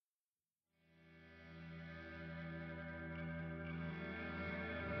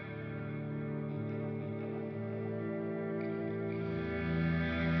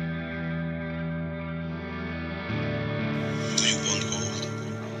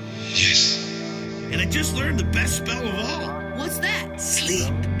I just learned the best spell of all. What's that?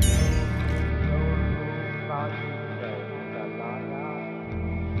 Sleep.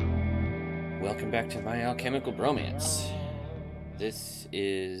 Welcome back to My Alchemical Bromance. This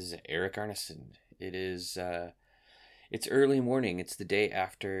is Eric Arneson. It is, it's early morning. It's the day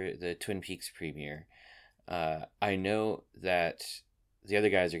after the Twin Peaks premiere. I know that the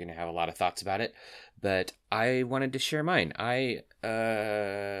other guys are going to have a lot of thoughts about it, but I wanted to share mine. I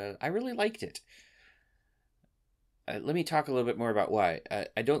really liked it. Let me talk a little bit more about why.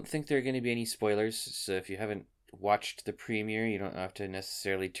 I don't think there are going to be any spoilers, so if you haven't watched the premiere, you don't have to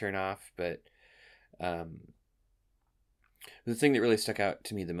necessarily turn off, but the thing that really stuck out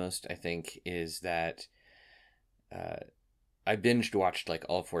to me the most, I think, is that I binged watched like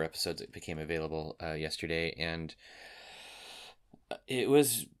all 4 episodes that became available yesterday, and it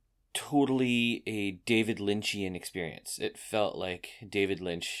was totally a David Lynchian experience. It felt like David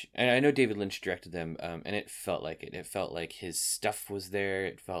Lynch, and I know David Lynch directed them, and it felt like it. It felt like his stuff was there.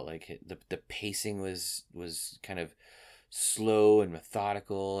 It felt like the pacing was kind of slow and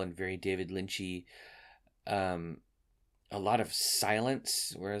methodical and very David Lynchy. A lot of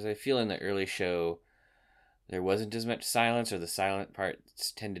silence, whereas I feel in the early show there wasn't as much silence, or the silent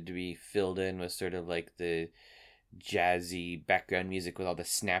parts tended to be filled in with sort of like the jazzy background music with all the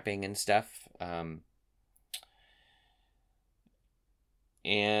snapping and stuff.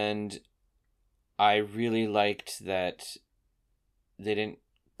 And I really liked that they didn't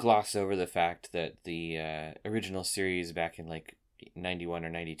gloss over the fact that the original series back in like 91 or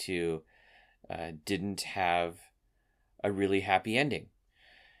 92 didn't have a really happy ending.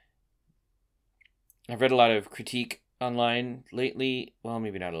 I've read a lot of critique online lately. Well,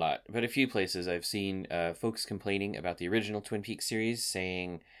 maybe not a lot, but a few places I've seen folks complaining about the original Twin Peaks series,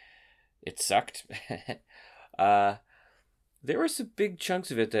 saying it sucked. There were some big chunks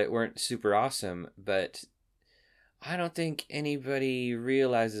of it that weren't super awesome, but I don't think anybody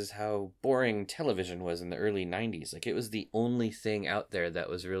realizes how boring television was in the early 90s. Like, it was the only thing out there that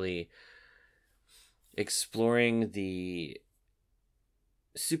was really exploring the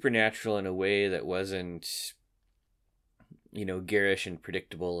supernatural in a way that wasn't, you know, garish and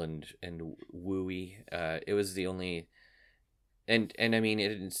predictable and wooey. It was the only, and I mean,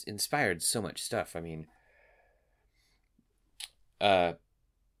 it inspired so much stuff. I mean, but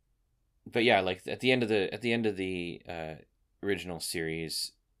yeah, like at the end of the original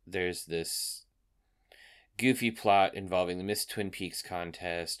series, there's this goofy plot involving the Miss Twin Peaks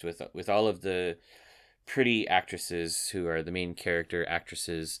contest with all of the pretty actresses who are the main character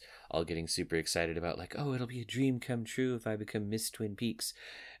actresses all getting super excited about, like, oh, it'll be a dream come true if I become Miss Twin Peaks.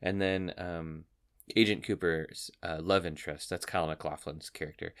 And then Agent Cooper's love interest, that's Kyle MacLachlan's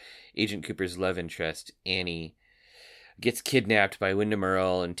character, Agent Cooper's love interest, Annie, gets kidnapped by Wyndham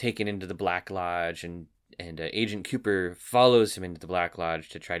Earle and taken into the Black Lodge, and Agent Cooper follows him into the Black Lodge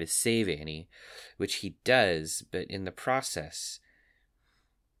to try to save Annie, which he does, but in the process,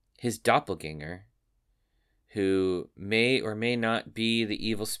 his doppelganger, who may or may not be the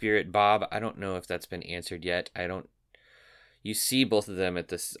evil spirit Bob. I don't know if that's been answered yet. You see both of them at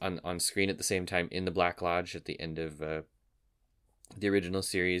this on screen at the same time in the Black Lodge at the end of the original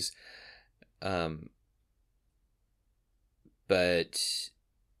series. But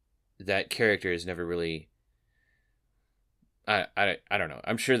that character is never really, I don't know.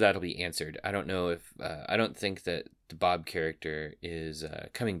 I'm sure that'll be answered. I don't know if I don't think that the Bob character is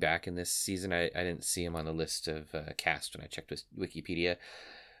coming back in this season. I didn't see him on the list of cast when I checked with Wikipedia.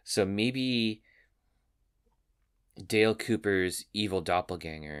 So maybe Dale Cooper's evil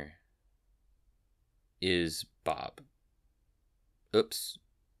doppelganger is Bob. Oops.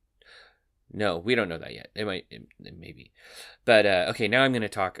 No, we don't know that yet. It maybe. But okay, now I'm going to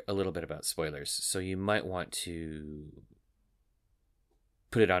talk a little bit about spoilers. So you might want to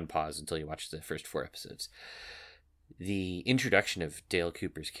put it on pause until you watch the first 4 episodes. The introduction of Dale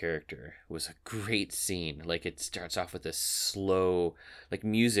Cooper's character was a great scene. Like, it starts off with this slow, like,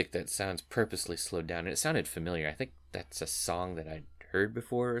 music that sounds purposely slowed down. And it sounded familiar. I think that's a song that I'd heard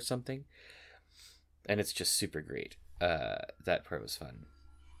before or something. And it's just super great. That part was fun.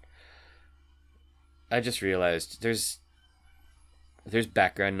 I just realized there's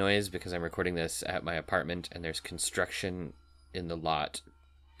background noise because I'm recording this at my apartment, and there's construction in the lot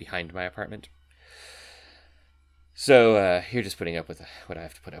behind my apartment. So you're just putting up with what I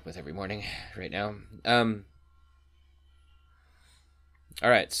have to put up with every morning right now. All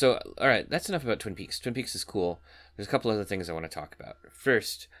right, that's enough about Twin Peaks. Twin Peaks is cool. There's a couple other things I want to talk about.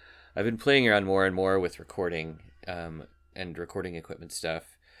 First, I've been playing around more and more with recording and recording equipment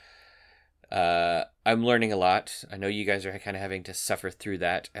stuff. I'm learning a lot. I know you guys are kind of having to suffer through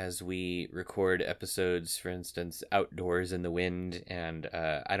that as we record episodes, for instance, outdoors in the wind, and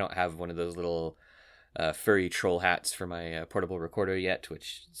I don't have one of those little furry troll hats for my portable recorder yet,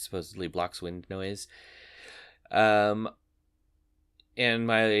 which supposedly blocks wind noise. And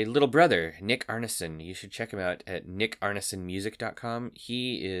my little brother, Nick Arneson, you should check him out at nickarnesonmusic.com.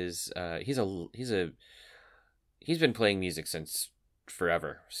 He's been playing music since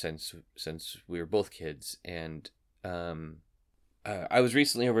forever, since we were both kids. And I was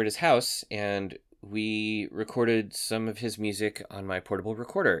recently over at his house, and we recorded some of his music on my portable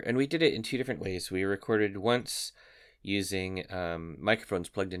recorder, and we did it in two different ways. We recorded once using microphones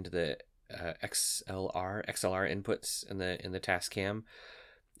plugged into the XLR inputs in the Tascam,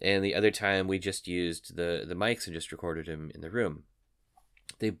 and the other time we just used the mics and just recorded him in the room.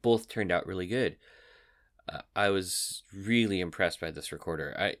 They both turned out really good. I was really impressed by this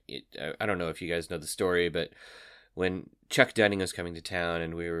recorder. I don't know if you guys know the story, but when Chuck Dunning was coming to town,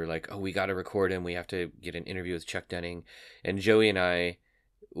 and we were like, oh, we got to record him, we have to get an interview with Chuck Dunning, and Joey and I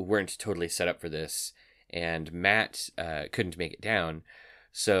weren't totally set up for this, and Matt couldn't make it down,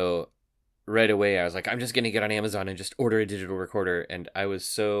 so right away I was like, I'm just going to get on Amazon and just order a digital recorder. And I was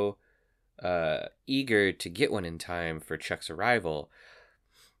so eager to get one in time for Chuck's arrival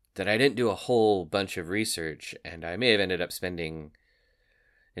that I didn't do a whole bunch of research, and I may have ended up spending,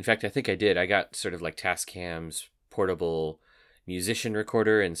 in fact, I think I did. I got sort of like Tascam's portable musician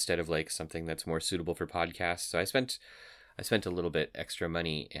recorder instead of like something that's more suitable for podcasts. So I spent a little bit extra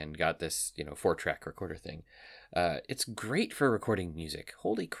money and got this, 4-track recorder thing. It's great for recording music.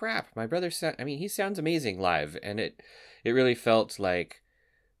 Holy crap. My brother he sounds amazing live, and it really felt like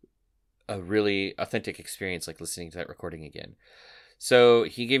a really authentic experience, like listening to that recording again. So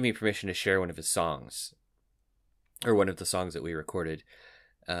he gave me permission to share one of his songs, or one of the songs that we recorded.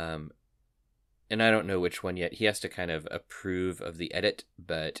 And I don't know which one yet. He has to kind of approve of the edit,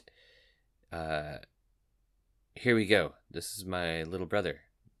 but here we go. This is my little brother,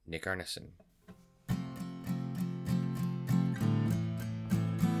 Nick Arneson.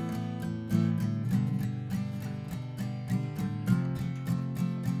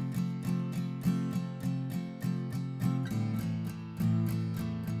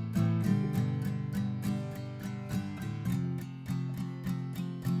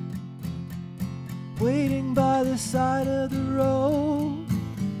 Waiting by the side of the road,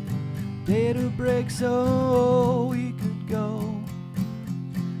 day to break so we could go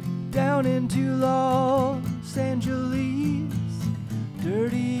down into Los Angeles.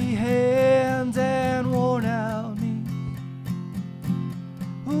 Dirty hands and worn out knees.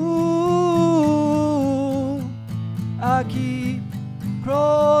 Ooh, I keep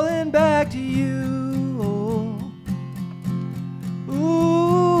crawling back to you.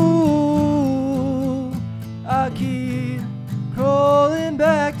 I keep crawling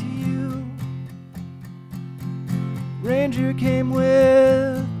back to you. Ranger came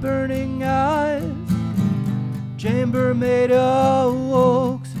with burning eyes, chambermaid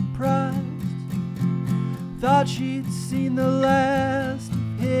awoke surprised, thought she'd seen the last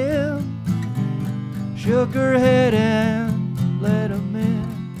of him, shook her head and let him in.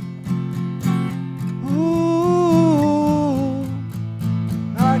 Ooh,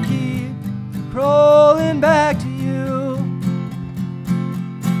 I keep crawling back to you.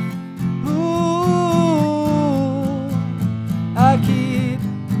 Ooh, I keep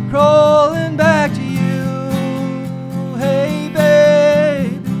crawling back to you. Hey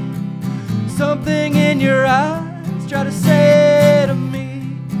baby, something in your eyes try to say to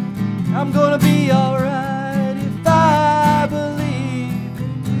me, I'm gonna be alright if I believe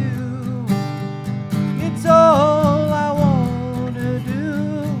in you. It's all I wanna do.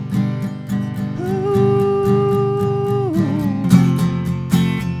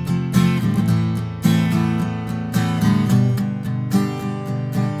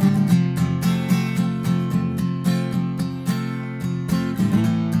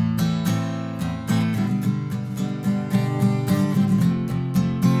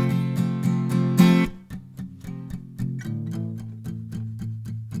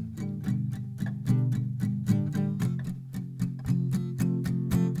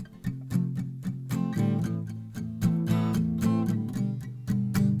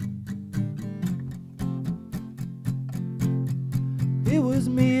 It was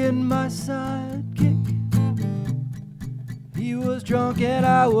me and my sidekick. He was drunk and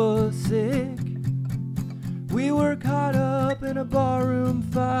I was sick. We were caught up in a barroom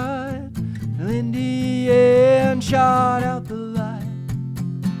fight. Lindy Ann shot out the light.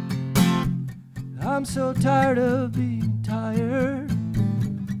 I'm so tired of being tired.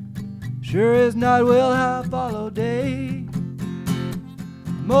 Sure as night will have followed day.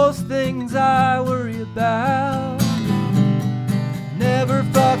 Most things I worry about never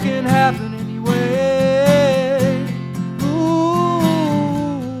fucking happen anyway. Ooh,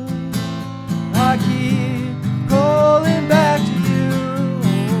 I keep calling back to you.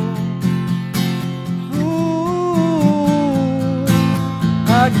 Ooh,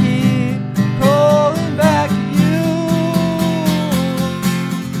 I keep calling back to you.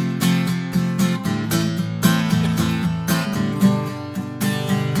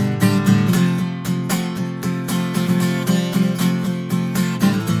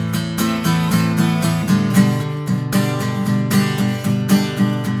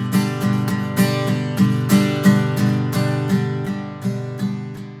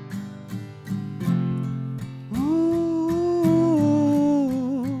 Ooh,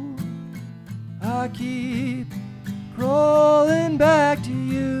 I keep crawling back to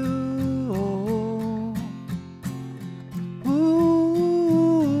you.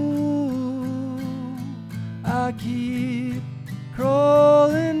 Ooh, I keep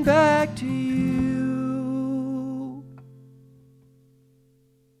crawling back to you.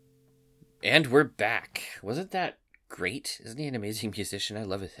 And we're back. Wasn't that great? Isn't he an amazing musician? I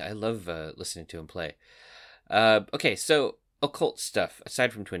love it. I love listening to him play. Okay, so occult stuff,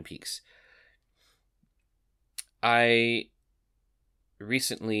 aside from Twin Peaks. I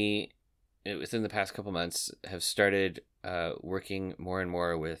recently, within the past couple months, have started working more and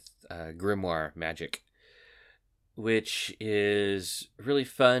more with grimoire magic, which is really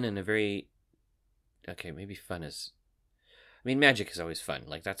fun and a very... Okay, maybe fun is... I mean, magic is always fun.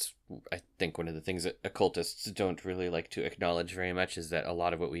 Like, that's, I think, one of the things that occultists don't really like to acknowledge very much, is that a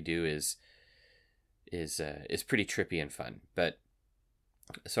lot of what we do is pretty trippy and fun. But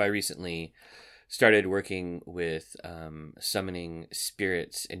so I recently started working with summoning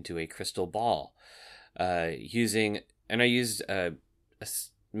spirits into a crystal ball, I used a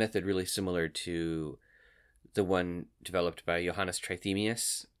method really similar to the one developed by Johannes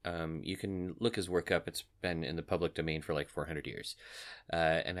Trithemius. You can look his work up. It's been in the public domain for like 400 years.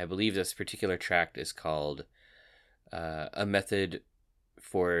 And I believe this particular tract is called A Method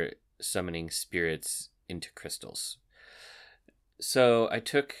for Summoning Spirits into Crystals. So I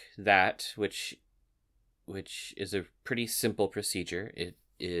took that, which is a pretty simple procedure. It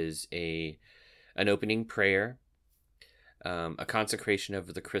is an opening prayer, a consecration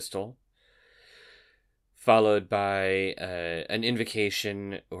of the crystal, followed by an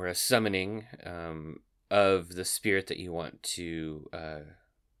invocation or a summoning of the spirit that you want to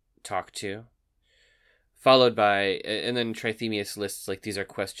talk to, followed by, and then Trithemius lists, like, these are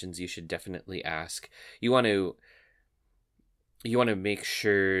questions you should definitely ask. You want to make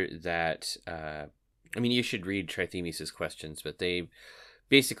sure that, you should read Trithemius's questions, but they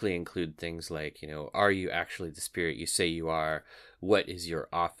basically include things like, are you actually the spirit you say you are? What is your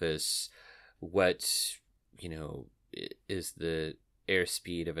office? What, is the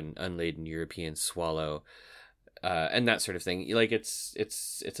airspeed of an unladen European swallow? And that sort of thing. Like, it's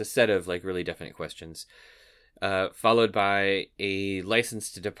a set of, like, really definite questions, followed by a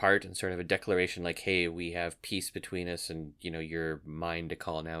license to depart and sort of a declaration like, hey, we have peace between us, and, you're mine to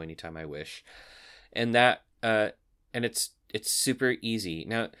call now anytime I wish. And that, and it's super easy.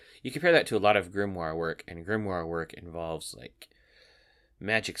 Now, you compare that to a lot of grimoire work, and grimoire work involves, like,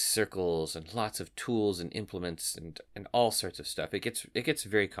 magic circles and lots of tools and implements and all sorts of stuff. It gets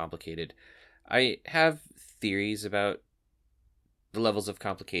very complicated. I have theories about the levels of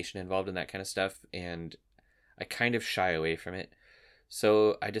complication involved in that kind of stuff, and I kind of shy away from it.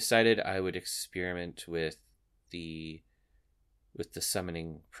 So I decided I would experiment with the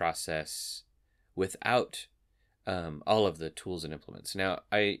summoning process without all of the tools and implements. Now,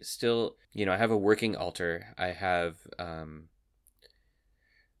 I still, I have a working altar. I have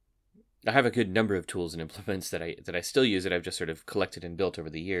a good number of tools and implements that I still use, that I've just sort of collected and built over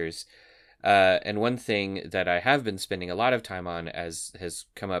the years. And one thing that I have been spending a lot of time on, as has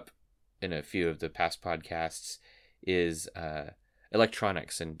come up in a few of the past podcasts, is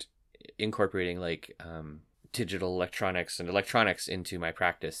electronics and incorporating, like, digital electronics and electronics into my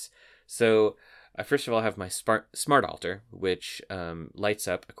practice. So I first of all have my smart altar, which lights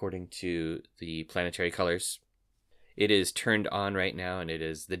up according to the planetary colors. It is turned on right now, and it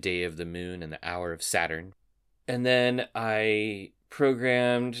is the day of the moon and the hour of Saturn. And then I wrote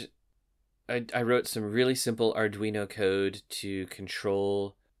some really simple Arduino code to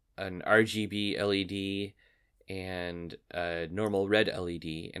control an RGB LED and a normal red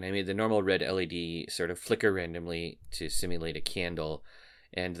LED. And I made the normal red LED sort of flicker randomly to simulate a candle.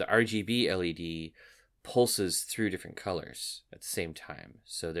 And the RGB LED pulses through different colors at the same time.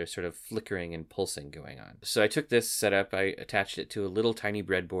 So there's sort of flickering and pulsing going on. So I took this setup, I attached it to a little tiny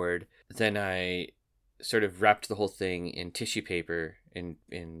breadboard. Then I sort of wrapped the whole thing in tissue paper, in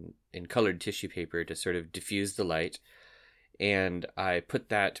colored tissue paper to sort of diffuse the light. And I put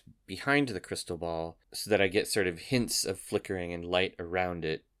that behind the crystal ball so that I get sort of hints of flickering and light around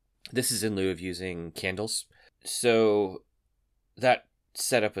it. This is in lieu of using candles. So that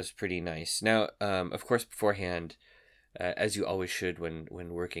setup was pretty nice. Now, of course, beforehand, as you always should when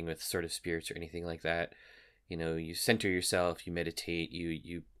working with sort of spirits or anything like that, you know, you center yourself, you meditate,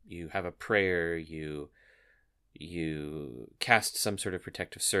 you have a prayer, you cast some sort of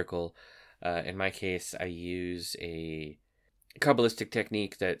protective circle. In my case, I use a Kabbalistic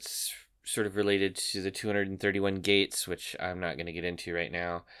technique that's sort of related to the 231 gates, which I'm not going to get into right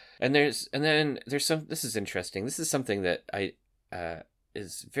now. And then there's some. This is interesting. This is something that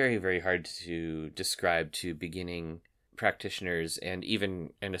is very, very hard to describe to beginning practitioners, and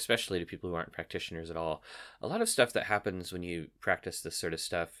especially to people who aren't practitioners at all. A lot of stuff that happens when you practice this sort of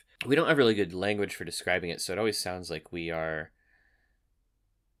stuff, we don't have really good language for describing it, so it always sounds like we are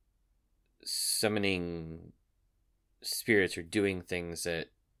summoning spirits or doing things that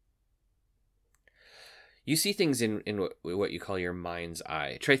you see things in what you call your mind's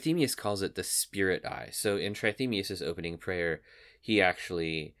eye. Trithemius calls it the spirit eye. So in Trithemius's opening prayer, he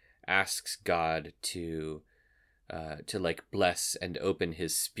actually asks God to like bless and open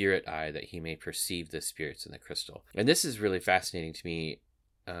his spirit eye that he may perceive the spirits in the crystal. And this is really fascinating to me,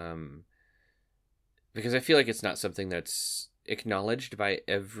 because I feel like it's not something that's acknowledged by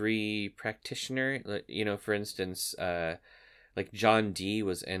every practitioner. You know, for instance, like John Dee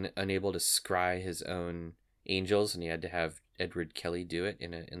was unable to scry his own angels, and he had to have Edward Kelly do it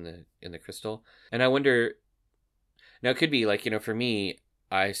in the crystal. And I wonder, now it could be like, you know, for me,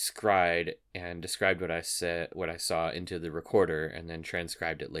 I scried and described what I saw into the recorder, and then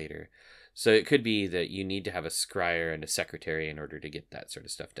transcribed it later. So it could be that you need to have a scryer and a secretary in order to get that sort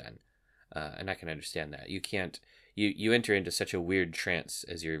of stuff done. And I can understand that. You can't, you enter into such a weird trance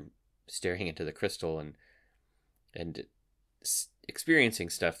as you're staring into the crystal and experiencing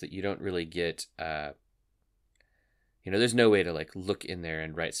stuff that you don't really get, you know, there's no way to like look in there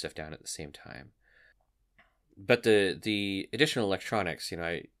and write stuff down at the same time. But the additional electronics, you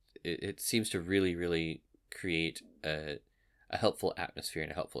know, it seems to really, really create a helpful atmosphere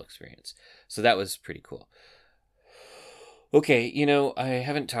and a helpful experience. So that was pretty cool. Okay, you know, I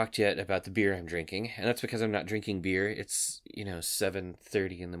haven't talked yet about the beer I'm drinking, and that's because I'm not drinking beer. It's, you know,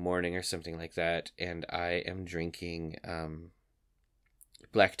 7:30 in the morning or something like that, and I am drinking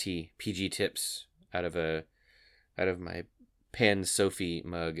black tea, PG Tips, out of my Pan Sophie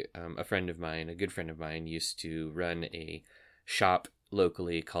mug. A friend of mine, a good friend of mine, used to run a shop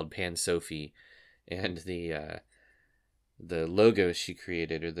locally called Pan Sophie, and the logo she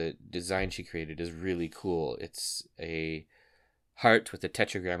created, or the design she created, is really cool. It's a heart with a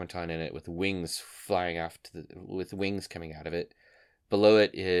tetragrammaton in it, with wings flying off with wings coming out of it. Below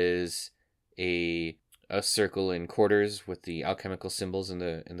it is a circle in quarters with the alchemical symbols in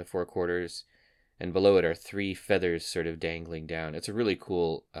the four quarters, and below it are three feathers sort of dangling down. It's a really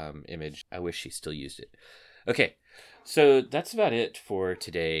cool image. I wish she still used it. Okay, so that's about it for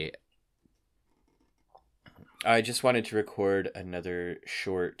today. I just wanted to record another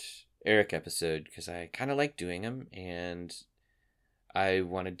short Eric episode because I kind of like doing them, and I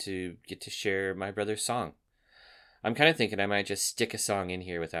wanted to get to share my brother's song. I'm kind of thinking I might just stick a song in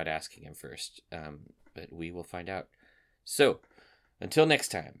here without asking him first, but we will find out. So, until next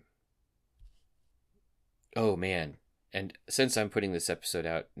time. Oh, man. And since I'm putting this episode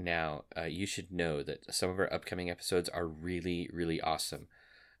out now, you should know that some of our upcoming episodes are really, really awesome.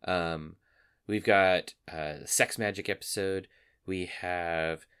 We've got the Sex Magic episode. We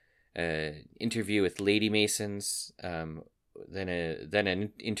have an interview with Lady Masons. Then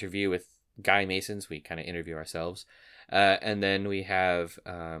an interview with Guy Masons. We kind of interview ourselves. And then we have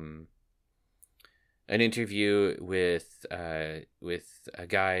an interview with a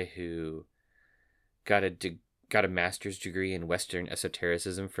guy who got a master's degree in Western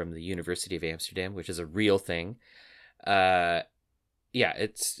esotericism from the University of Amsterdam, which is a real thing. Yeah,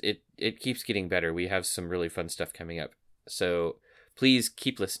 it keeps getting better. We have some really fun stuff coming up. So please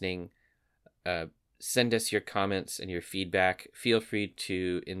keep listening. Send us your comments and your feedback. Feel free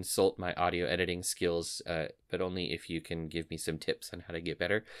to insult my audio editing skills, but only if you can give me some tips on how to get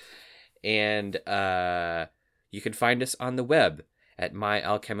better. And you can find us on the web at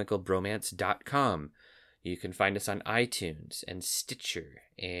myalchemicalbromance.com. You can find us on iTunes and Stitcher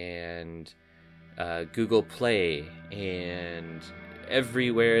and Google Play and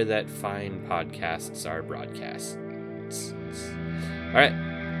everywhere that fine podcasts are broadcast. All right.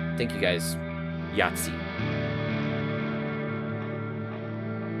 Thank you guys. Yahtzee.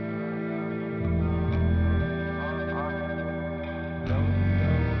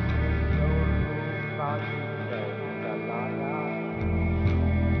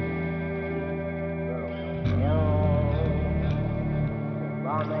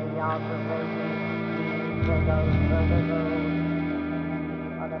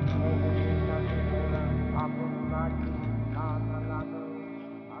 Other